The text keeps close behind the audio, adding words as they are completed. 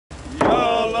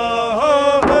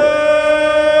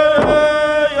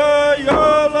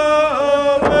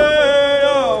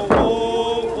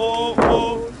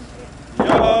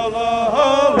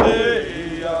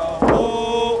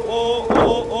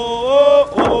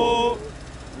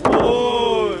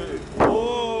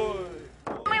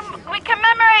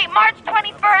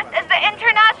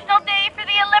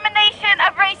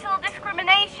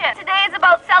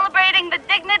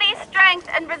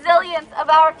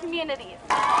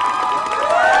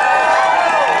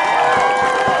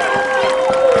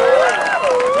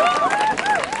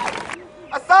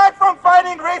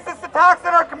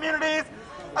communities,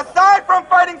 aside from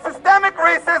fighting systemic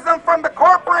racism from the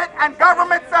corporate and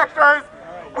government sectors,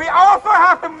 we also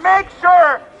have to make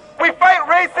sure we fight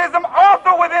racism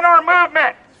also within our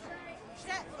movement.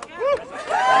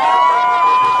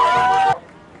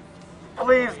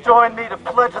 Please join me to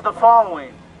pledge the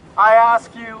following. I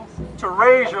ask you to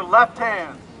raise your left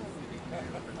hand.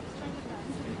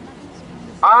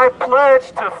 I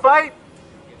pledge to fight.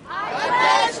 I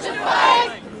pledge to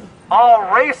fight All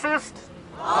racist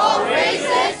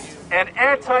and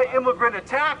anti-immigrant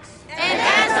attacks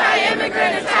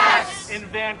in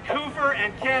Vancouver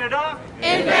and Canada.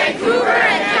 In Vancouver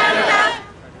and Canada.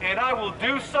 And I will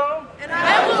do so.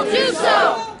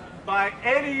 By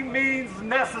any means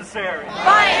necessary.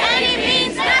 By any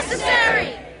means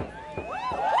necessary.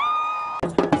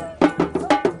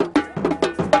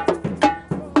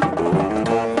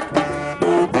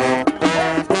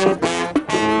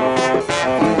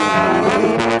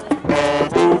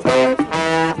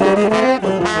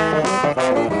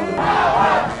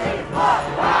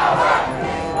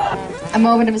 A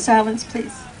moment of silence,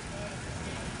 please.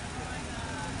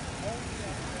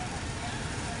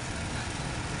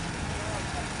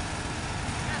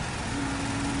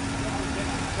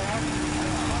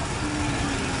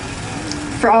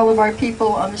 For all of our people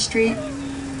on the street,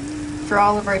 for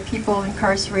all of our people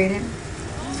incarcerated,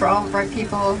 for all of our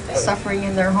people suffering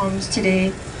in their homes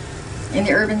today, in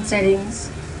the urban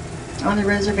settings, on the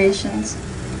reservations.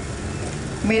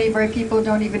 Many of our people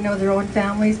don't even know their own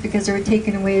families because they were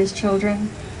taken away as children.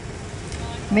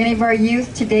 Many of our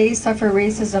youth today suffer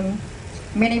racism.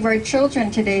 Many of our children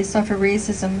today suffer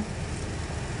racism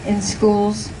in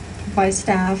schools, by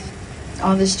staff,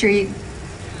 on the street,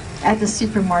 at the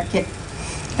supermarket.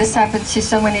 This happens to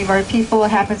so many of our people. It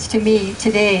happens to me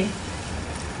today.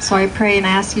 So I pray and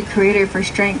ask you, Creator, for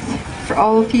strength for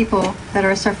all the people that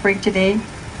are suffering today.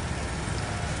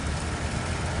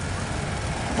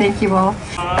 Thank you all.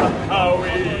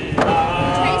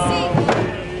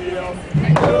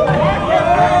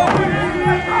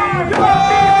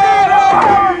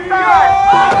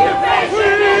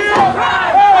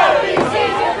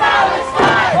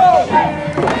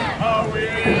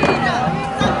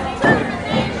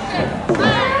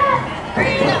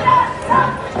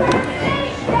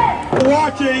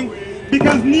 Watching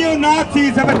because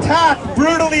neo-Nazis have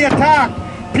brutally attacked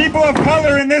people of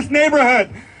color in this neighborhood.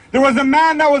 There was a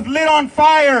man that was lit on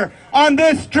fire on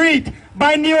this street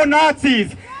by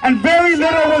neo-Nazis, and very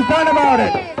little was done about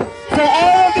it. So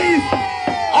all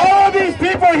of these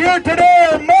people here today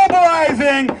are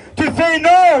mobilizing to say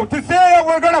no, to say that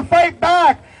we're going to fight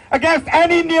back against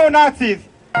any neo-Nazis.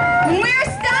 When we're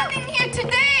standing here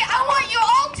today, I want you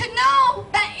all to know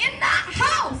that in that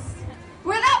house,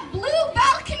 where that blue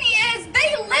balcony is,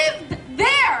 they lived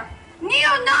there.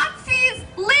 Neo-Nazis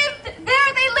lived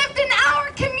there. They lived in our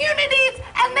communities,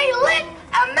 and they lit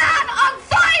a man on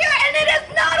fire, and it is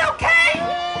not okay.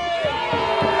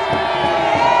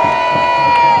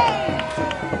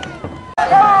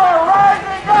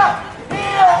 Rising up!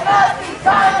 Neo-Nazi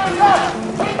time is up!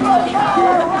 People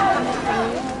power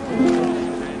rising!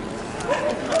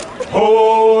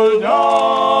 Hold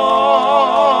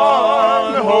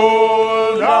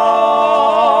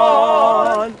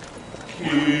on,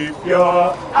 keep your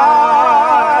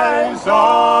eyes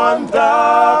on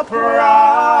the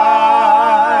prize.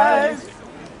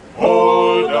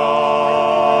 Hold on.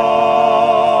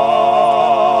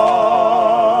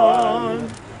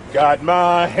 Got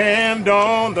my hand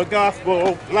on the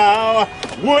gospel plow.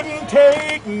 Wouldn't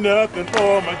take nothing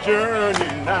for my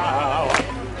journey now.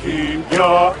 Keep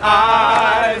your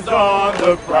eyes on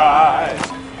the prize.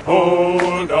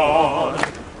 Hold on,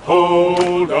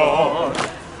 hold on.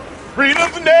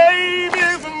 Freedom's name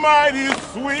is mighty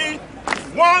sweet.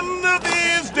 One of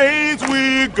these days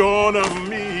we're gonna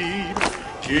meet.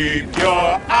 Keep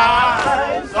your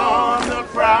eyes